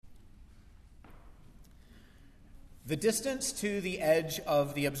The distance to the edge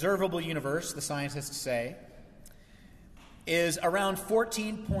of the observable universe, the scientists say, is around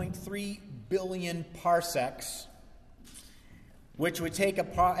 14.3 billion parsecs, which would take,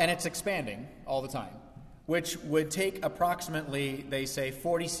 and it's expanding all the time, which would take approximately, they say,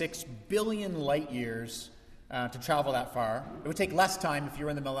 46 billion light years to travel that far. It would take less time if you were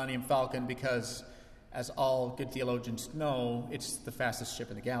in the Millennium Falcon because, as all good theologians know, it's the fastest ship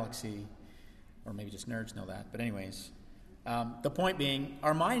in the galaxy. Or maybe just nerds know that. But anyways, the point being,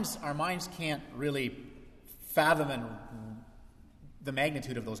 our minds can't really fathom the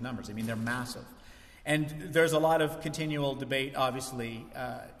magnitude of those numbers. I mean, they're massive. And there's a lot of continual debate, obviously,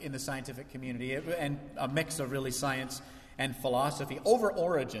 in the scientific community, and a mix of really science and philosophy over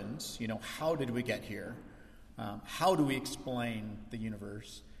origins. You know, how did we get here? How do we explain the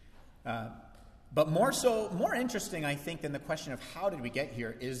universe? But more interesting, I think, than the question of how did we get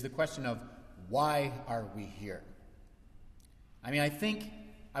here is the question of why are we here? I mean, I think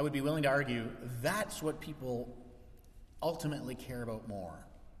I would be willing to argue that's what people ultimately care about more.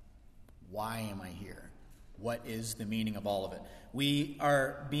 Why am I here? What is the meaning of all of it? We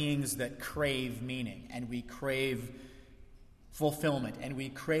are beings that crave meaning, and we crave fulfillment, and we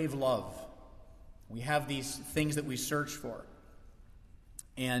crave love. We have these things that we search for.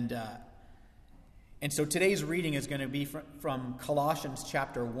 And so today's reading is going to be from Colossians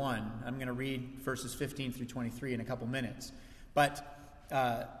chapter 1. I'm going to read verses 15 through 23 in a couple minutes.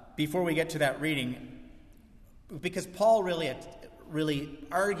 But before we get to that reading, because Paul really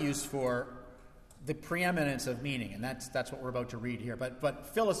argues for the preeminence of meaning, and that's what we're about to read here.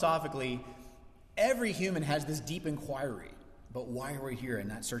 But philosophically, every human has this deep inquiry about why are we here in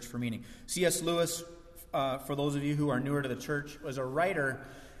that search for meaning. C.S. Lewis, for those of you who are newer to the church, was a writer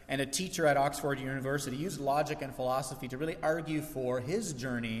and a teacher at Oxford University. He used logic and philosophy to really argue for his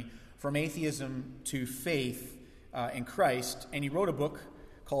journey from atheism to faith in Christ. And he wrote a book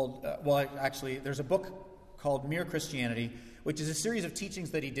called, there's a book called Mere Christianity, which is a series of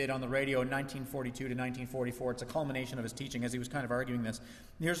teachings that he did on the radio in 1942 to 1944. It's a culmination of his teaching as he was kind of arguing this.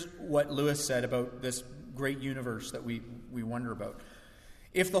 Here's what Lewis said about this great universe that we wonder about.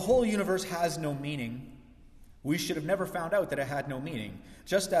 If the whole universe has no meaning, we should have never found out that it had no meaning.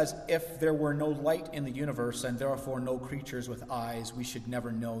 Just as if there were no light in the universe and therefore no creatures with eyes, we should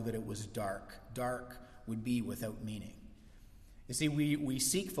never know that it was dark. Dark would be without meaning. You see, we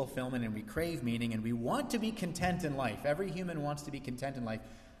seek fulfillment and we crave meaning and we want to be content in life. Every human wants to be content in life,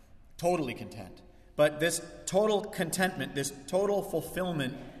 totally content. But this total contentment, this total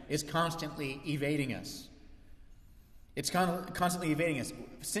fulfillment is constantly evading us. It's constantly evading us.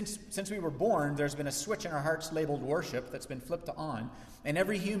 Since we were born, there's been a switch in our hearts labeled worship that's been flipped to on. And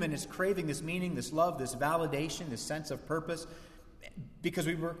every human is craving this meaning, this love, this validation, this sense of purpose. Because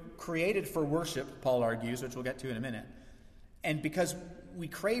we were created for worship, Paul argues, which we'll get to in a minute. And because we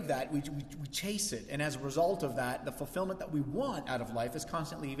crave that, we chase it. And as a result of that, the fulfillment that we want out of life is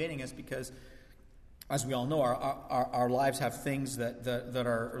constantly evading us because, as we all know, our lives have things that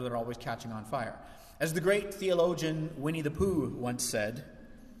are always catching on fire. As the great theologian Winnie the Pooh once said,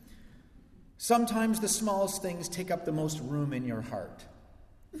 sometimes the smallest things take up the most room in your heart.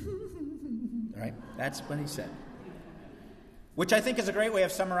 Right? That's what he said. Which I think is a great way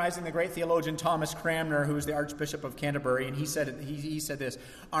of summarizing the great theologian Thomas Cranmer, who was the Archbishop of Canterbury, and he said this: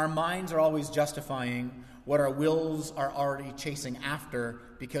 our minds are always justifying what our wills are already chasing after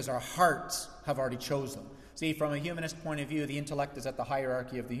because our hearts have already chosen them. See, from a humanist point of view, the intellect is at the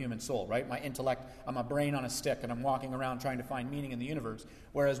hierarchy of the human soul, right? My intellect, I'm a brain on a stick, and I'm walking around trying to find meaning in the universe.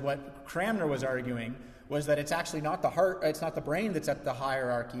 Whereas what Cranmer was arguing was that it's actually not the heart, it's not the brain that's at the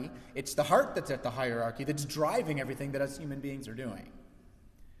hierarchy, it's the heart that's at the hierarchy that's driving everything that us human beings are doing.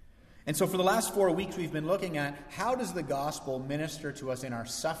 And so for the last 4 weeks, we've been looking at how does the gospel minister to us in our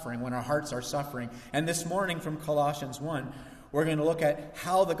suffering, when our hearts are suffering. And this morning from Colossians 1, we're going to look at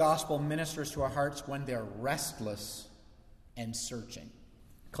how the gospel ministers to our hearts when they're restless and searching.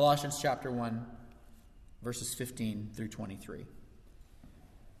 Colossians chapter 1, verses 15 through 23.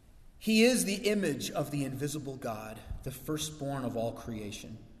 He is the image of the invisible God, the firstborn of all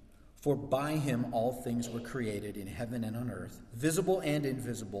creation. For by him all things were created in heaven and on earth, visible and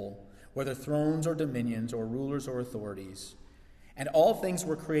invisible, whether thrones or dominions or rulers or authorities. And all things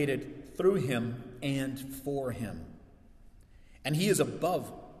were created through him and for him. And he is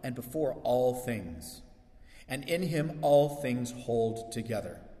above and before all things. And in him all things hold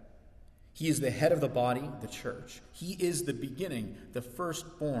together. He is the head of the body, the church. He is the beginning, the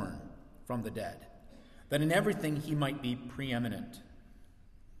firstborn from the dead, that in everything he might be preeminent.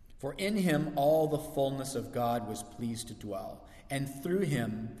 For in him all the fullness of God was pleased to dwell, and through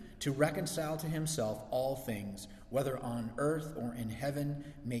him to reconcile to himself all things, whether on earth or in heaven,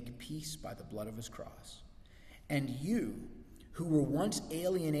 make peace by the blood of his cross. And you, who were once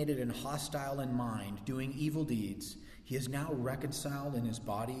alienated and hostile in mind, doing evil deeds, he is now reconciled in his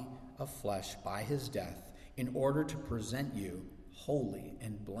body of flesh by his death, in order to present you holy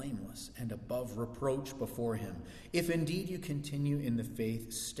and blameless and above reproach before him, if indeed you continue in the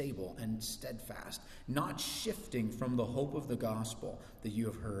faith, stable and steadfast, not shifting from the hope of the gospel that you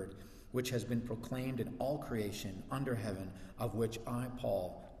have heard, which has been proclaimed in all creation under heaven, of which I,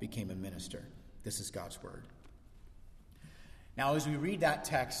 Paul, became a minister. This is God's word. Now, as we read that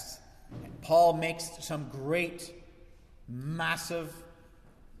text, Paul makes some great, massive,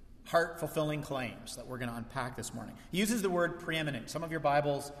 heart-fulfilling claims that we're going to unpack this morning. He uses the word preeminent. Some of your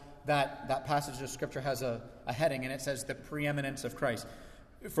Bibles, that passage of Scripture has a heading, and it says the preeminence of Christ.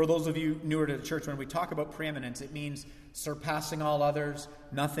 For those of you newer to the church, when we talk about preeminence, it means surpassing all others,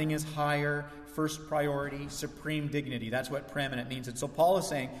 nothing is higher, first priority, supreme dignity. That's what preeminent means. And so Paul is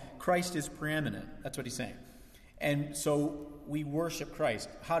saying Christ is preeminent. That's what he's saying. And so we worship Christ.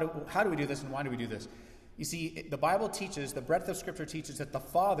 How do we do this, and why do we do this? You see, the Bible teaches, the breadth of Scripture teaches that the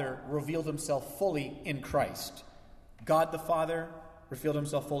Father revealed himself fully in Christ. God the Father revealed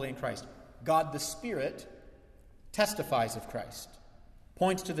himself fully in Christ. God the Spirit testifies of Christ,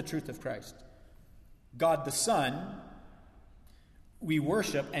 points to the truth of Christ. God the Son, we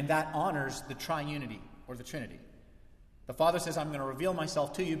worship, and that honors the triunity, or the Trinity. The Father says, I'm going to reveal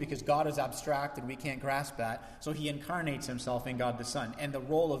myself to you because God is abstract and we can't grasp that. So he incarnates himself in God the Son. And the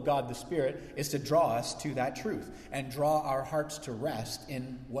role of God the Spirit is to draw us to that truth and draw our hearts to rest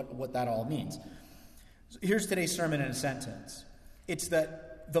in what that all means. So here's today's sermon in a sentence. It's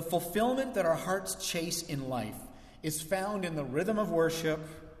that the fulfillment that our hearts chase in life is found in the rhythm of worship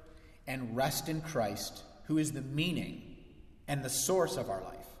and rest in Christ, who is the meaning and the source of our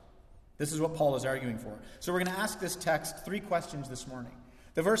life. This is what Paul is arguing for. So we're going to ask this text 3 questions this morning.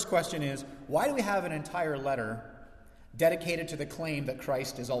 The first question is, why do we have an entire letter dedicated to the claim that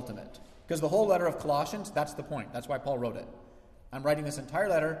Christ is ultimate? Because the whole letter of Colossians, that's the point. That's why Paul wrote it. I'm writing this entire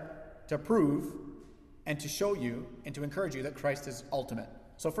letter to prove and to show you and to encourage you that Christ is ultimate.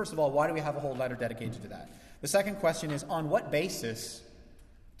 So first of all, why do we have a whole letter dedicated to that? The second question is, on what basis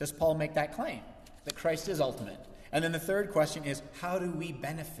does Paul make that claim, that Christ is ultimate? And then the third question is, how do we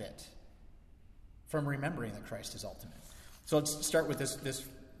benefit from remembering that Christ is ultimate? So let's start with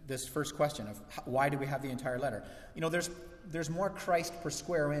this first question of why do we have the entire letter? You know, there's more Christ per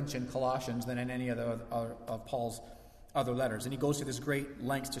square inch in Colossians than in any other of Paul's other letters. And he goes to this great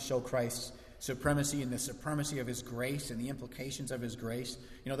lengths to show Christ's supremacy and the supremacy of his grace and the implications of his grace,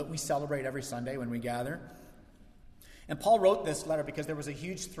 you know, that we celebrate every Sunday when we gather. And Paul wrote this letter because there was a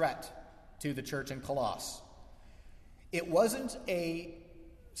huge threat to the church in Colossus. It wasn't a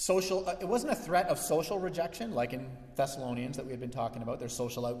threat of social rejection like in Thessalonians that we had been talking about. They're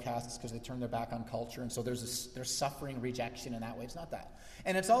social outcasts because they turn their back on culture, and so there's suffering rejection in that way. It's not that.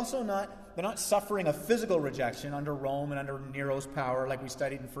 And it's also they're not suffering a physical rejection under Rome and under Nero's power like we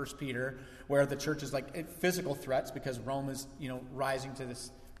studied in 1 Peter, where the church is like physical threats because Rome is, rising to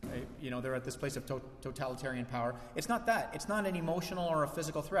this, they're at this place of totalitarian power. It's not that. It's not an emotional or a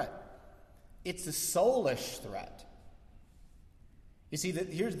physical threat. It's a soulish threat. You see,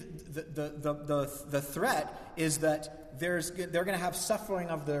 here's the threat is that they're going to have suffering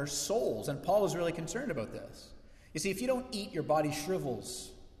of their souls, and Paul is really concerned about this. You see, if you don't eat, your body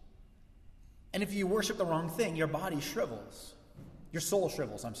shrivels. And if you worship the wrong thing, your body shrivels. Your soul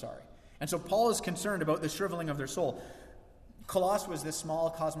shrivels, I'm sorry. And so Paul is concerned about the shriveling of their soul. Colossus was this small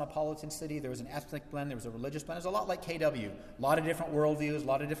cosmopolitan city. There was an ethnic blend. There was a religious blend. It was a lot like KW. A lot of different worldviews, a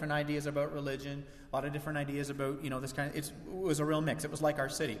lot of different ideas about religion, a lot of different ideas about, this kind of... It was a real mix. It was like our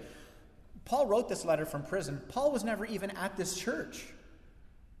city. Paul wrote this letter from prison. Paul was never even at this church.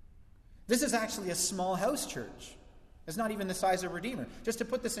 This is actually a small house church. It's not even the size of Redeemer. Just to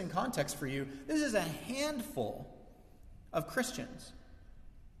put this in context for you, this is a handful of Christians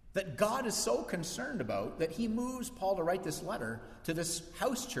that God is so concerned about that he moves Paul to write this letter to this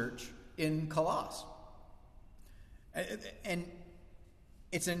house church in Colossus. And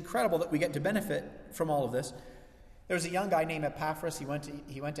it's incredible that we get to benefit from all of this. There was a young guy named Epaphras. He went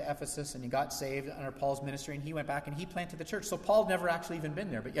to Ephesus and he got saved under Paul's ministry, and he went back and he planted the church. So Paul never actually even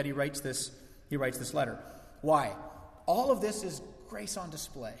been there, but yet he writes this letter. Why? All of this is grace on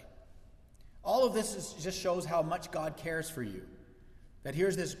display. All of this just shows how much God cares for you. That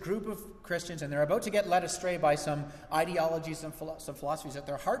here's this group of Christians, and they're about to get led astray by some ideologies and some philosophies, that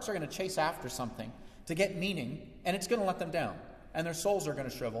their hearts are going to chase after something to get meaning, and it's going to let them down. and their souls are going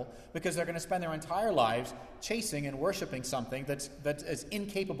to shrivel because they're going to spend their entire lives chasing and worshiping something that is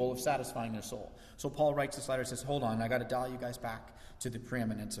incapable of satisfying their soul. So Paul writes this letter and says, hold on, I got to dial you guys back to the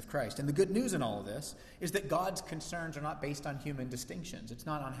preeminence of Christ. And the good news in all of this is that God's concerns are not based on human distinctions. It's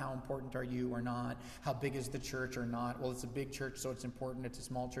not on how important are you or not, how big is the church or not. Well, it's a big church, so it's important. It's a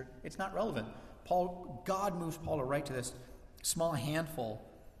small church. It's not relevant. God moves Paul to write to this small handful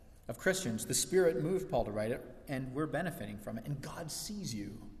of Christians. The Spirit moved Paul to write it, and we're benefiting from it. And God sees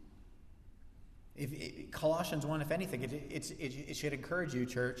you. Colossians 1, if anything, it should encourage you,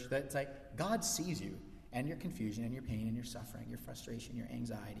 church, that it's like God sees you and your confusion and your pain and your suffering, your frustration, your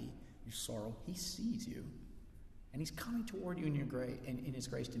anxiety, your sorrow. He sees you, and He's coming toward you in His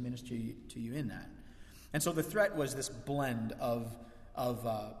grace to minister to you in that. And so the threat was this blend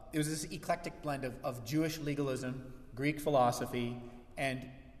it was this eclectic blend of Jewish legalism, Greek philosophy, and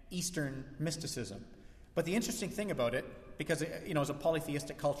Eastern mysticism. But the interesting thing about it, because it was a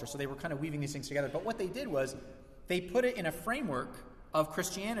polytheistic culture, so they were kind of weaving these things together. But what they did was they put it in a framework of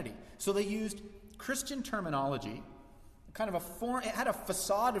Christianity. So they used Christian terminology, kind of it had a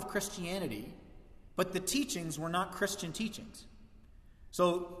facade of Christianity, but the teachings were not Christian teachings.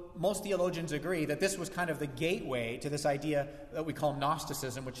 So most theologians agree that this was kind of the gateway to this idea that we call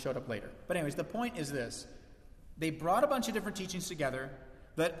Gnosticism, which showed up later. But anyways, the point is this. They brought a bunch of different teachings together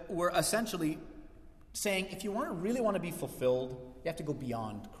that were essentially saying, if you really want to be fulfilled, you have to go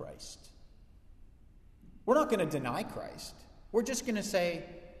beyond Christ. We're not going to deny Christ. We're just going to say,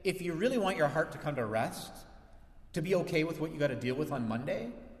 if you really want your heart to come to rest, to be okay with what you got to deal with on Monday,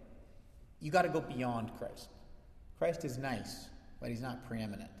 you got to go beyond Christ. Christ is nice, but He's not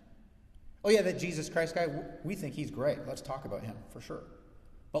preeminent. Oh yeah, that Jesus Christ guy, we think He's great. Let's talk about Him for sure.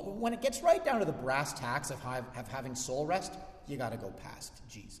 But when it gets right down to the brass tacks of having soul rest, you got to go past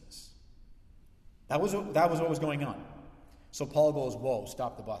Jesus. That was what was going on. So Paul goes, whoa,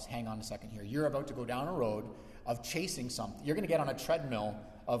 stop the bus. Hang on a second here. You're about to go down a road of chasing something. You're going to get on a treadmill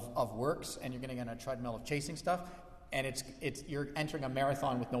of works, and you're going to get on a treadmill of chasing stuff, and you're entering a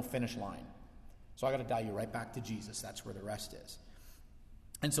marathon with no finish line. So I got to dial you right back to Jesus. That's where the rest is.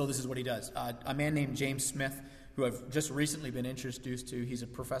 And so this is what he does. A man named James Smith, who I've just recently been introduced to, he's a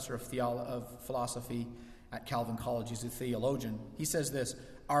professor of philosophy at Calvin College. He's a theologian. He says this: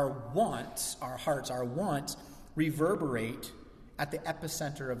 our wants, our hearts, our wants reverberate at the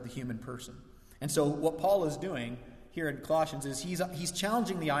epicenter of the human person. And so what Paul is doing here in Colossians is he's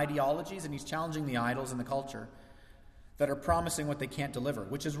challenging the ideologies and he's challenging the idols in the culture that are promising what they can't deliver,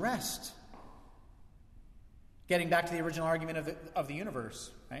 which is rest. Getting back to the original argument of the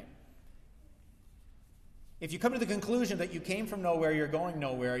universe, right? If you come to the conclusion that you came from nowhere, you're going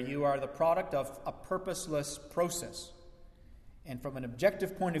nowhere, you are the product of a purposeless process. And from an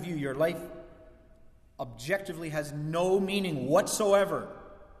objective point of view, your life objectively has no meaning whatsoever.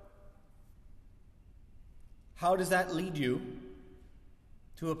 How does that lead you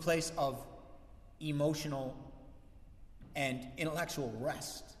to a place of emotional and intellectual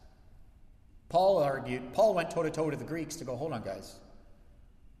rest? Paul went toe-to-toe to the Greeks to go, hold on, guys.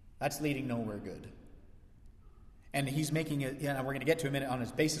 That's leading nowhere good. And he's making it, we're going to get to a minute on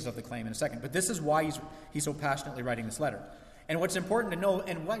his basis of the claim in a second. But this is why he's so passionately writing this letter. And what's important to know,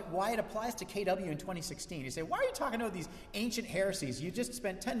 and why it applies to KW in 2016, you say, why are you talking about these ancient heresies? You just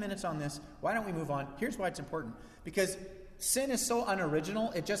spent 10 minutes on this. Why don't we move on? Here's why it's important. Because sin is so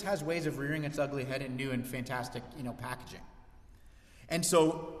unoriginal, it just has ways of rearing its ugly head in new and fantastic, packaging. And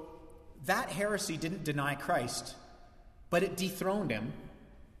so that heresy didn't deny Christ, but it dethroned him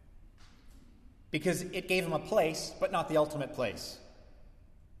because it gave him a place, but not the ultimate place.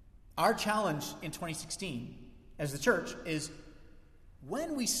 Our challenge in 2016 as the church is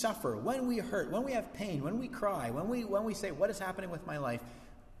when we suffer, when we hurt, when we have pain, when we cry, when we say, what is happening with my life,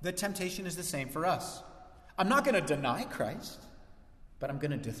 the temptation is the same for us. I'm not going to deny Christ, but I'm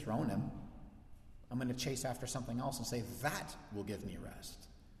going to dethrone him. I'm going to chase after something else and say, that will give me rest.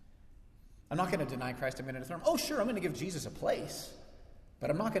 I'm not going to deny Christ, I'm going to dethrone him. Oh, sure, I'm going to give Jesus a place, but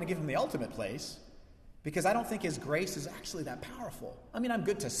I'm not going to give him the ultimate place because I don't think his grace is actually that powerful. I mean, I'm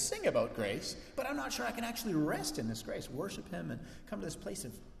good to sing about grace, but I'm not sure I can actually rest in this grace, worship him, and come to this place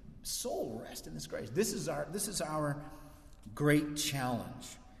of soul rest in this grace. This is our great challenge.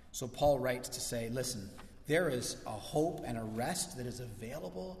 So Paul writes to say, listen, there is a hope and a rest that is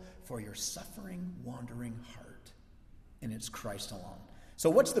available for your suffering, wandering heart, and it's Christ alone. So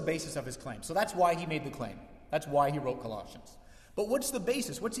what's the basis of his claim? So that's why he made the claim. That's why he wrote Colossians. But what's the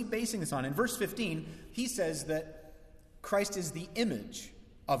basis? What's he basing this on? In verse 15, he says that Christ is the image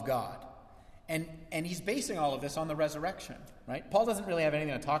of God. And he's basing all of this on the resurrection, right? Paul doesn't really have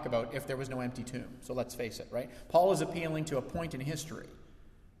anything to talk about if there was no empty tomb. So let's face it, right? Paul is appealing to a point in history.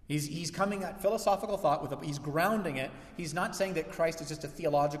 He's coming at philosophical thought he's grounding it. He's not saying that Christ is just a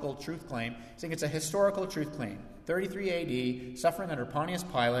theological truth claim. He's saying it's a historical truth claim. 33 AD, suffering under Pontius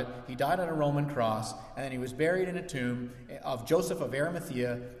Pilate, he died on a Roman cross, and then he was buried in a tomb of Joseph of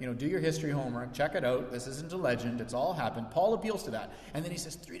Arimathea. Do your history homework, check it out. This isn't a legend, it's all happened. Paul appeals to that. And then he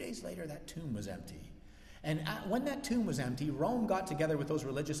says 3 days later that tomb was empty. And when that tomb was empty, Rome got together with those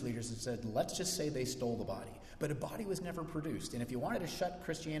religious leaders and said, let's just say they stole the body. But a body was never produced. And if you wanted to shut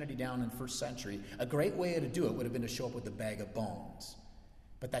Christianity down in the first century, a great way to do it would have been to show up with a bag of bones.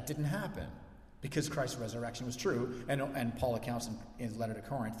 But that didn't happen because Christ's resurrection was true. And Paul accounts in his letter to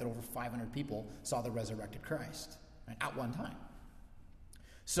Corinth that over 500 people saw the resurrected Christ, right, at one time.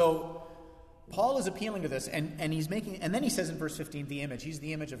 So Paul is appealing to this, and then he says in verse 15, the image. He's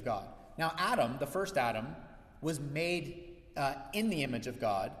the image of God. Now, Adam, the first Adam, was made in the image of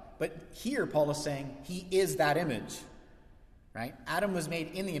God, but here Paul is saying he is that image, right? Adam was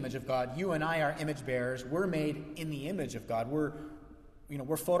made in the image of God. You and I are image bearers. We're made in the image of God. We're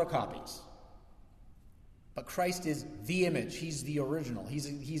photocopies. But Christ is the image. He's the original.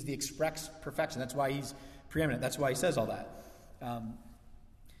 He's the express perfection. That's why he's preeminent. That's why he says all that.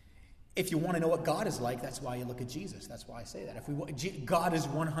 If you want to know what God is like, that's why you look at Jesus. That's why I say that. God is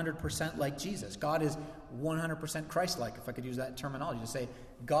 100% like Jesus. God is 100% Christ-like, if I could use that terminology. To say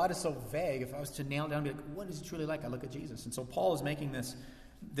God is so vague, if I was to nail it down and be like, what is he truly like? I look at Jesus. And so Paul is making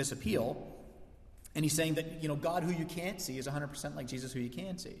this appeal, and he's saying that, God who you can't see is 100% like Jesus who you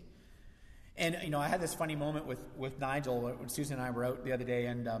can see. And, I had this funny moment with Nigel when Susan and I were out the other day,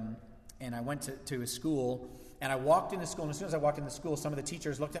 and I went to his school. And I walked into school, and as soon as I walked into school, some of the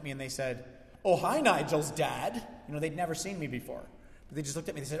teachers looked at me and they said, "Oh, hi, Nigel's dad." They'd never seen me before. But they just looked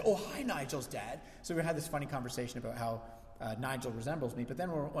at me and they said, "Oh, hi, Nigel's dad." So we had this funny conversation about how Nigel resembles me. But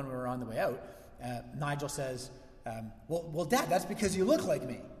then when we were on the way out, Nigel says, well, Dad, that's because you look like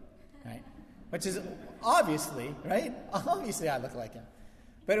me, right? Which is obviously, right? Obviously I look like him.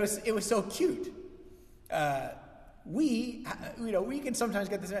 But it was so cute. We can sometimes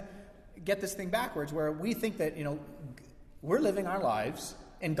get this thing backwards where we think that, we're living our lives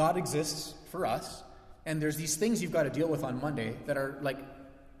and God exists for us, and there's these things you've got to deal with on Monday that are like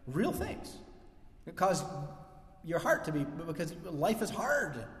real things. It cause your heart to be, because life is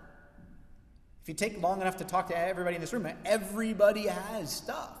hard. If you take long enough to talk to everybody in this room, everybody has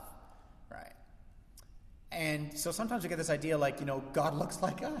stuff, right? And so sometimes we get this idea like, God looks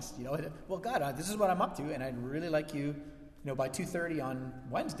like us. Well, God, this is what I'm up to, and I'd really like you, by 2:30 on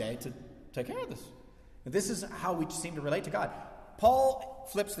Wednesday to take care of this. And this is how we seem to relate to God. Paul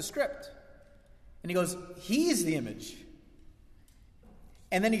flips the script, and he goes, he's the image.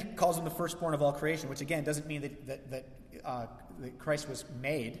 And then he calls him the firstborn of all creation, which again doesn't mean that Christ was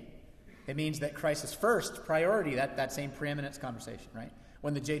made. It means that Christ is first, priority, that same preeminence conversation, right?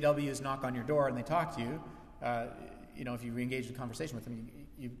 When the JWs knock on your door and they talk to you, if you re-engage the conversation with them,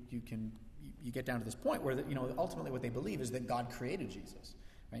 you get down to this point where ultimately what they believe is that God created Jesus,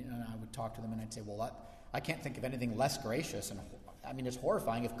 right? And I would talk to them and I'd say, well, I can't think of anything less gracious, and it's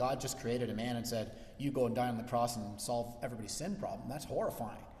horrifying if God just created a man and said, you go and die on the cross and solve everybody's sin problem. That's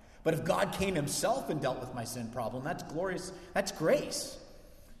horrifying. But if God came himself and dealt with my sin problem, that's glorious. That's grace.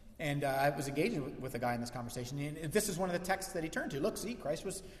 And I was engaging with a guy in this conversation, and this is one of the texts that he turned to. Look, see, Christ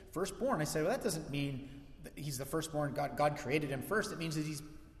was firstborn. I said, well, that doesn't mean that he's the firstborn. God created him first. It means that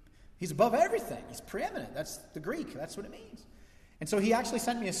he's above everything. He's preeminent. That's the Greek. That's what it means. And so he actually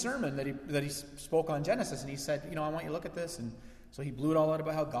sent me a sermon that he spoke on Genesis, and he said, I want you to look at this. And so he blew it all out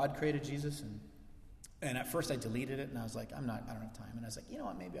about how God created Jesus. And at first I deleted it, and I was like, I don't have time. And I was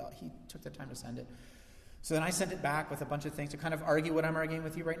like, maybe he took the time to send it. So then I sent it back with a bunch of things to kind of argue what I'm arguing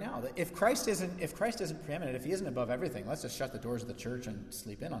with you right now. That if Christ isn't preeminent, if he isn't above everything, let's just shut the doors of the church and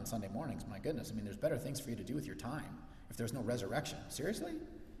sleep in on Sunday mornings. My goodness, there's better things for you to do with your time if there's no resurrection. Seriously?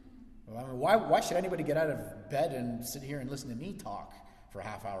 Why should anybody get out of bed and sit here and listen to me talk for a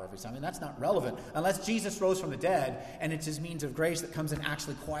half hour every time? That's not relevant unless Jesus rose from the dead, and it's his means of grace that comes and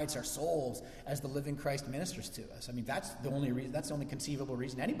actually quiets our souls as the living Christ ministers to us. That's the only reason. That's the only conceivable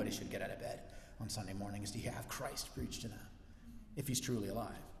reason anybody should get out of bed on Sunday morning, is to have Christ preach to them, if he's truly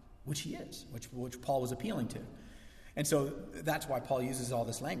alive, which he is, which Paul was appealing to. And so that's why Paul uses all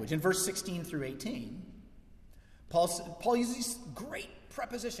this language. In verse 16 through 18, Paul uses these great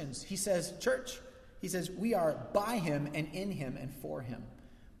prepositions. He says, church, we are by him and in him and for him.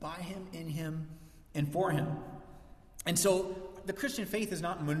 By him, in him, and for him. And so the Christian faith is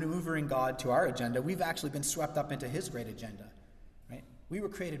not maneuvering God to our agenda. We've actually been swept up into his great agenda. Right? We were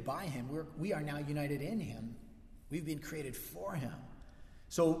created by him. We are now united in him. We've been created for him.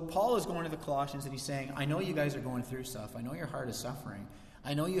 So Paul is going to the Colossians and he's saying, I know you guys are going through stuff. I know your heart is suffering.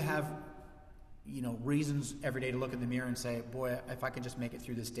 I know you have, reasons every day to look in the mirror and say, boy, if I could just make it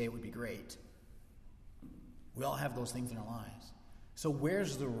through this day, it would be great. We all have those things in our lives. So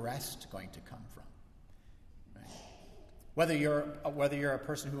where's the rest going to come from? Right? Whether you're a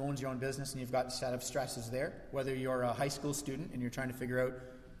person who owns your own business and you've got a set of stresses there, whether you're a high school student and you're trying to figure out,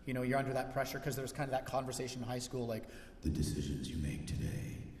 you're under that pressure because there's kind of that conversation in high school, like, the decisions you make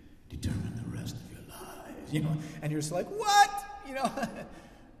today determine the rest of your lives, and you're just like, what?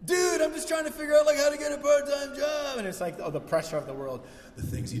 Dude, I'm just trying to figure out how to get a part-time job. And it's like, the pressure of the world. The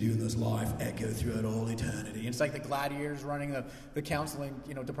things you do in this life echo throughout all eternity. And it's like the gladiators running the counseling,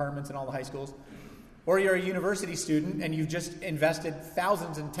 departments in all the high schools. Or you're a university student and you've just invested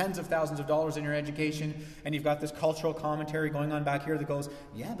thousands and tens of thousands of dollars in your education, and you've got this cultural commentary going on back here that goes,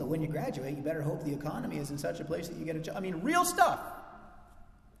 yeah, but when you graduate, you better hope the economy is in such a place that you get a job. Real stuff.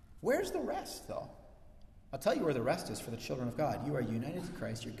 Where's the rest, though? I'll tell you where the rest is for the children of God. You are united to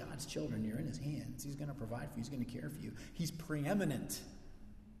Christ. You're God's children. You're in his hands. He's going to provide for you. He's going to care for you. He's preeminent.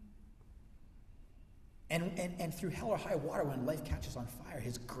 And through hell or high water, when life catches on fire,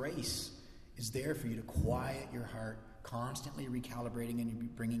 his grace is there for you to quiet your heart, constantly recalibrating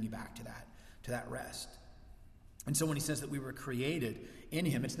and bringing you back to that rest. And so when he says that we were created in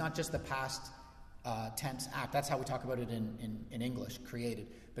him, it's not just the past tense act. That's how we talk about it in English, created.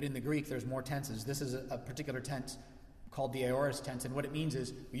 But in the Greek, there's more tenses. This is a particular tense called the aorist tense, and what it means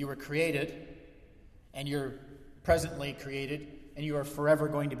is you were created, and you're presently created, and you are forever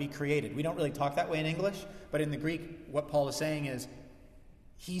going to be created. We don't really talk that way in English, but in the Greek, what Paul is saying is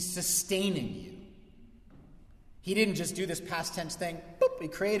he's sustaining you. He didn't just do this past tense thing. Boop, he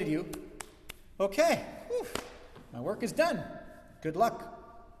created you. Okay, whew, my work is done. Good luck.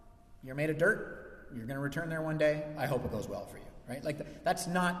 You're made of dirt. You're going to return there one day. I hope it goes well for you. Right? That's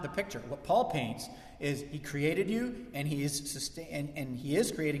not the picture. What Paul paints is he created you, and he is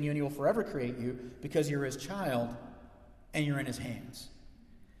creating you, and he will forever create you because you're his child and you're in his hands.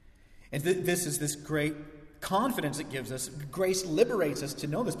 And this is this great confidence it gives us. Grace liberates us to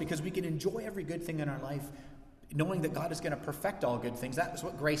know this because we can enjoy every good thing in our life knowing that God is going to perfect all good things. That's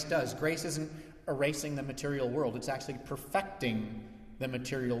what grace does. Grace isn't erasing the material world. It's actually perfecting the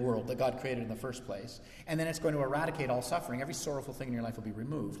material world that God created in the first place. And then it's going to eradicate all suffering. Every sorrowful thing in your life will be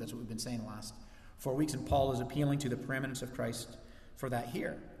removed. That's what we've been saying the last 4 weeks. And Paul is appealing to the preeminence of Christ for that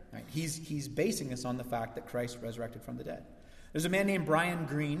here. Right? He's basing this on the fact that Christ resurrected from the dead. There's a man named Brian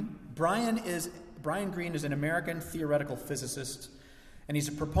Greene. Brian Greene is an American theoretical physicist, and he's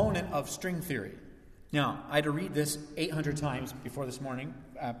a proponent of string theory. Now, I had to read this 800 times before this morning,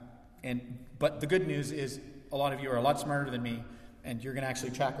 but the good news is a lot of you are a lot smarter than me, and you're going to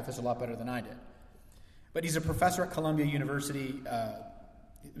actually track with this a lot better than I did. But he's a professor at Columbia University.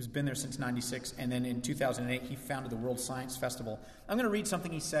 He's been there since 96, and then in 2008, he founded the World Science Festival. I'm going to read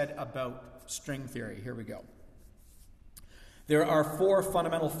something he said about string theory. Here we go. There are 4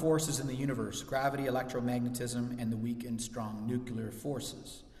 fundamental forces in the universe: gravity, electromagnetism, and the weak and strong nuclear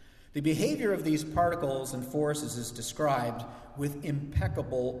forces. The behavior of these particles and forces is described with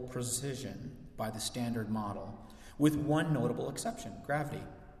impeccable precision by the Standard Model, with one notable exception: gravity.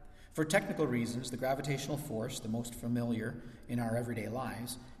 For technical reasons, the gravitational force, the most familiar in our everyday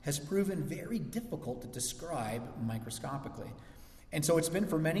lives, has proven very difficult to describe microscopically. And so it's been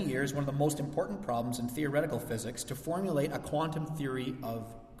for many years one of the most important problems in theoretical physics to formulate a quantum theory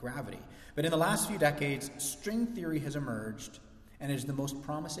of gravity. But in the last few decades, string theory has emerged and is the most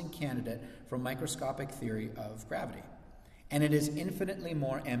promising candidate for microscopic theory of gravity. And it is infinitely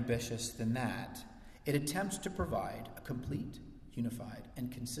more ambitious than that. It attempts to provide a complete, unified,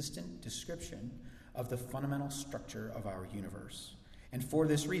 and consistent description of the fundamental structure of our universe. And for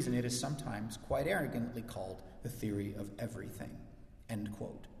this reason, it is sometimes quite arrogantly called the theory of everything. End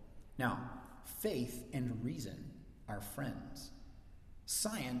quote. Now, faith and reason are friends.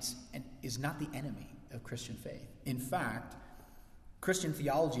 Science is not the enemy of Christian faith. In fact, Christian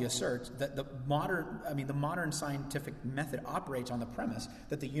theology asserts that the modern scientific method operates on the premise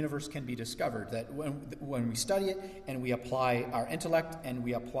that the universe can be discovered, that when we study it and we apply our intellect and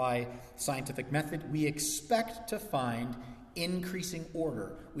we apply scientific method, we expect to find increasing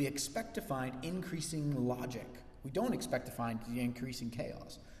order. We expect to find increasing logic. We don't expect to find the increasing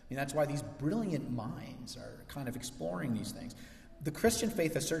chaos. That's why these brilliant minds are kind of exploring these things. The Christian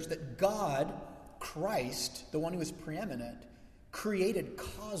faith asserts that God, Christ, the one who is preeminent, created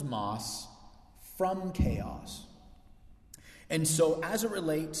cosmos from chaos. And so as it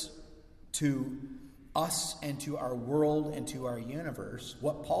relates to us and to our world and to our universe,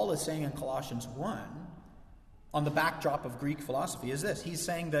 what Paul is saying in Colossians 1, on the backdrop of Greek philosophy, is this. He's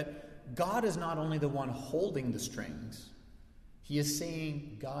saying that God is not only the one holding the strings, he is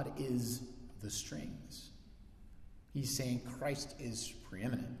saying God is the strings. He's saying Christ is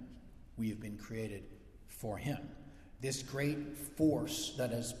preeminent. We have been created for him. This great force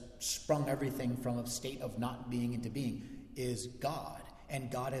that has sprung everything from a state of not being into being is God. And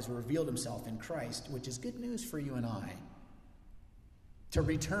God has revealed himself in Christ, which is good news for you and I. To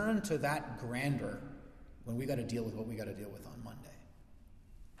return to that grandeur when we got to deal with what we got to deal with on Monday.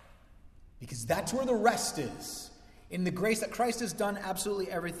 Because that's where the rest is. In the grace that Christ has done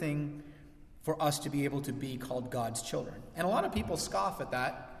absolutely everything for us to be able to be called God's children. And a lot of people scoff at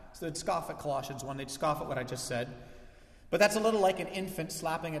that. So they'd scoff at Colossians 1. They'd scoff at what I just said. But that's a little like an infant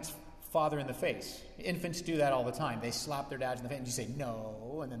slapping its father in the face. Infants do that all the time. They slap their dads in the face and you say,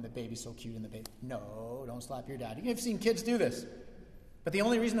 no. And then the baby's so cute and the baby, no, don't slap your dad. You've seen kids do this. But the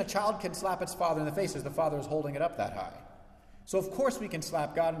only reason a child can slap its father in the face is the father is holding it up that high. So of course we can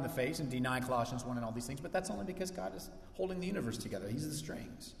slap God in the face and deny Colossians 1 and all these things, but that's only because God is holding the universe together. He's the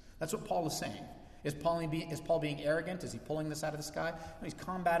strings. That's what Paul is saying. Is Paul being arrogant? Is he pulling this out of the sky? No, he's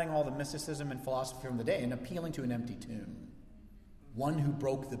combating all the mysticism and philosophy from the day and appealing to an empty tomb. One who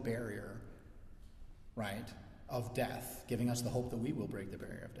broke the barrier, right, of death, giving us the hope that we will break the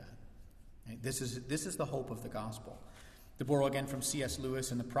barrier of death. Right? This is the hope of the gospel. To borrow again from C.S.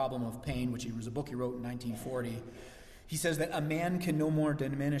 Lewis in The Problem of Pain, which was a book he wrote in 1940, he says that a man can no more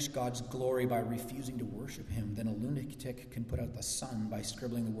diminish God's glory by refusing to worship him than a lunatic can put out the sun by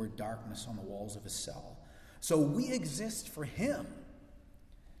scribbling the word darkness on the walls of his cell. So we exist for him,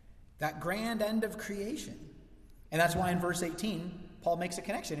 that grand end of creation. And that's why in verse 18, Paul makes a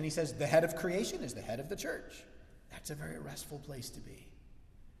connection, and he says the head of creation is the head of the church. That's a very restful place to be.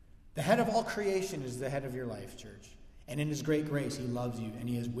 The head of all creation is the head of your life, church. And in his great grace, he loves you, and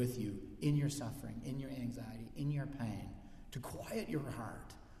he is with you in your suffering, in your anxiety, in your pain, to quiet your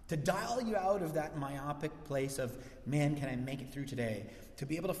heart, to dial you out of that myopic place of, man, can I make it through today? To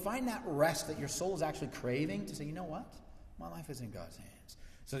be able to find that rest that your soul is actually craving, to say, you know what? My life is in God's hands.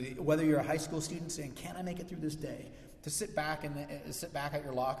 So whether you're a high school student saying, can I make it through this day? To sit back at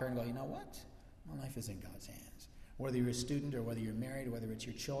your locker and go, you know what? My life is in God's hands. Whether you're a student or whether you're married, or whether it's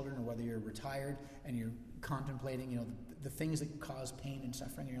your children or whether you're retired and you're contemplating, the things that cause pain and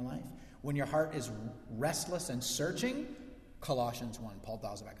suffering in your life. When your heart is restless and searching, Colossians 1, Paul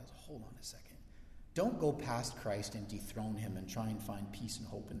dials it back and goes, hold on a second. Don't go past Christ and dethrone him and try and find peace and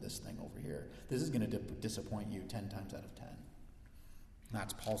hope in this thing over here. This is going to disappoint you 10 times out of 10.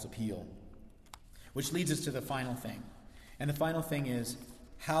 That's Paul's appeal. Which leads us to the final thing. And the final thing is,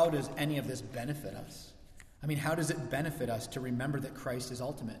 how does any of this benefit us? I mean, how does it benefit us to remember that Christ is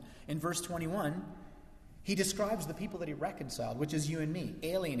ultimate? In verse 21, he describes the people that he reconciled, which is you and me,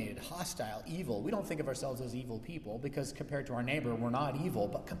 alienated, hostile, evil. We don't think of ourselves as evil people because compared to our neighbor, we're not evil.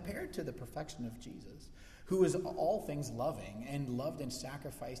 But compared to the perfection of Jesus, who is all things loving and loved and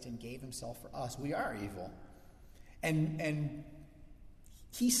sacrificed and gave himself for us, we are evil. And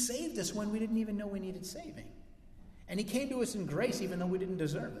he saved us when we didn't even know we needed saving. And he came to us in grace even though we didn't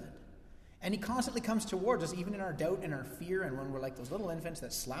deserve it. And he constantly comes towards us even in our doubt and our fear, and when we're like those little infants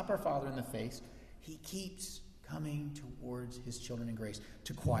that slap our father in the face, he keeps coming towards his children in grace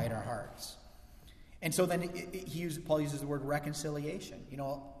to quiet our hearts. And so then Paul uses the word reconciliation.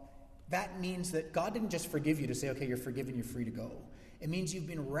 That means that God didn't just forgive you to say, okay, you're forgiven, you're free to go. It means you've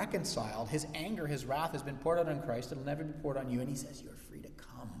been reconciled. His anger, his wrath has been poured out on Christ. It'll never be poured on you. And he says you're free to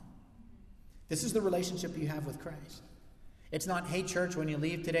come. This is the relationship you have with Christ. It's not, hey, church, when you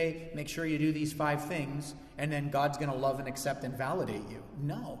leave today, make sure you do these 5 things, and then God's going to love and accept and validate you.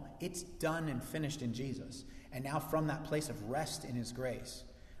 No, it's done and finished in Jesus. And now from that place of rest in his grace,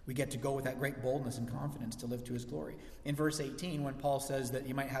 we get to go with that great boldness and confidence to live to his glory. In verse 18, when Paul says that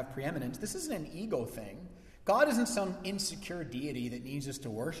you might have preeminence, this isn't an ego thing. God isn't some insecure deity that needs us to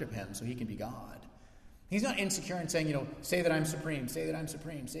worship him so he can be God. He's not insecure and saying, say that I'm supreme, say that I'm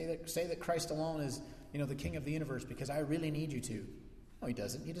supreme, say that Christ alone is, the king of the universe because I really need you to. No, he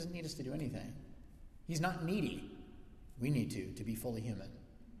doesn't. He doesn't need us to do anything. He's not needy. We need to be fully human.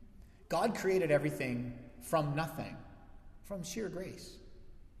 God created everything from nothing, from sheer grace.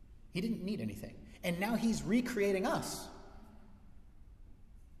 He didn't need anything. And now he's recreating us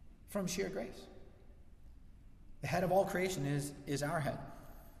from sheer grace. The head of all creation is our head.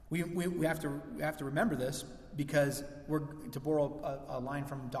 We have to remember this because we're, to borrow a line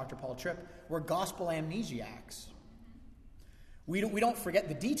from Dr. Paul Tripp, we're gospel amnesiacs. We don't forget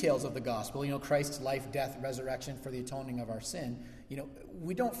the details of the gospel, Christ's life, death, resurrection for the atoning of our sin.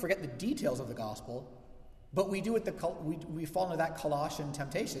 We don't forget the details of the gospel, But we we fall into that Colossian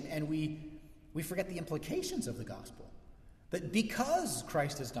temptation, and we forget the implications of the gospel. That because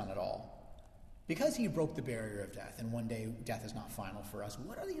Christ has done it all, because he broke the barrier of death, and one day death is not final for us,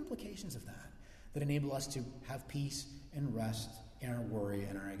 what are the implications of that enable us to have peace and rest in our worry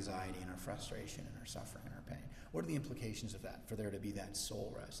and our anxiety and our frustration and our suffering and our pain? What are the implications of that, for there to be that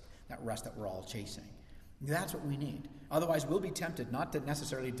soul rest, that rest that we're all chasing? That's what we need. Otherwise, we'll be tempted not to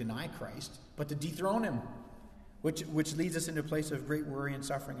necessarily deny Christ, but to dethrone him, which leads us into a place of great worry and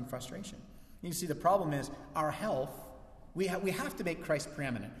suffering and frustration. You see, the problem is our health. We have to make Christ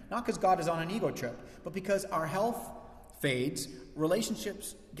preeminent, not because God is on an ego trip, but because our health fades,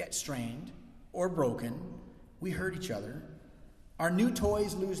 relationships get strained or broken, we hurt each other, our new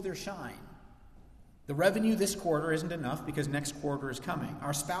toys lose their shine. The revenue this quarter isn't enough because next quarter is coming.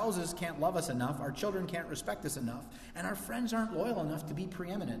 Our spouses can't love us enough. Our children can't respect us enough. And our friends aren't loyal enough to be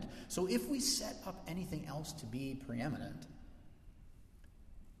preeminent. So if we set up anything else to be preeminent,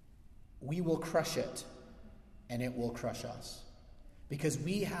 we will crush it, and it will crush us. Because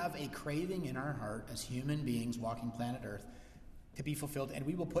we have a craving in our heart as human beings walking planet Earth to be fulfilled, and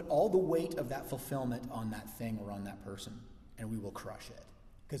we will put all the weight of that fulfillment on that thing or on that person, and we will crush it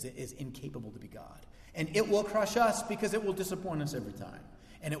because it is incapable to be God. And it will crush us because it will disappoint us every time.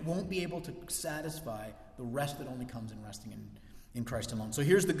 And it won't be able to satisfy the rest that only comes in resting in Christ alone. So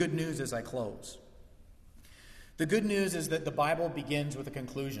here's the good news as I close. The good news is that the Bible begins with a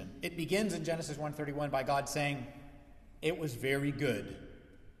conclusion. It begins in Genesis 1:31 by God saying, "It was very good."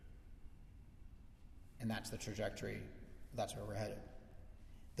 And that's the trajectory. That's where we're headed.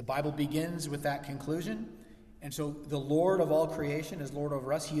 The Bible begins with that conclusion. And so the Lord of all creation is Lord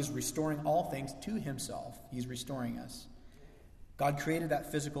over us. He is restoring all things to himself. He's restoring us. God created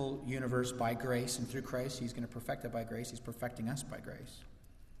that physical universe by grace, and through Christ, he's going to perfect it by grace. He's perfecting us by grace.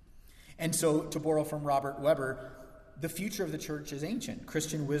 And so, to borrow from Robert Weber, the future of the church is ancient.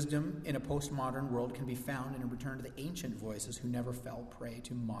 Christian wisdom in a postmodern world can be found in a return to the ancient voices who never fell prey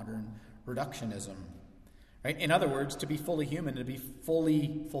to modern reductionism. Right? In other words, to be fully human, to be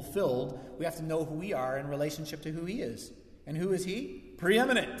fully fulfilled, we have to know who we are in relationship to who he is. And who is he?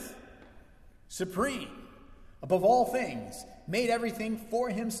 Preeminent, supreme, above all things, made everything for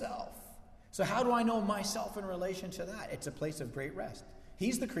himself. So how do I know myself in relation to that? It's a place of great rest.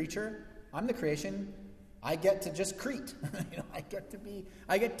 He's the creature, I'm the creation. I get to just crete. I get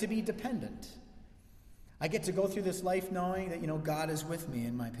to be dependent. I get to go through this life knowing that, God is with me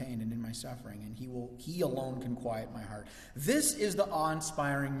in my pain and in my suffering, and he alone can quiet my heart. This is the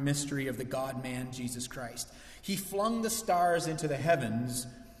awe-inspiring mystery of the God-man, Jesus Christ. He flung the stars into the heavens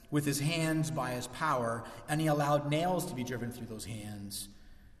with his hands by his power, and he allowed nails to be driven through those hands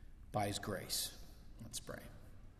by his grace. Let's pray.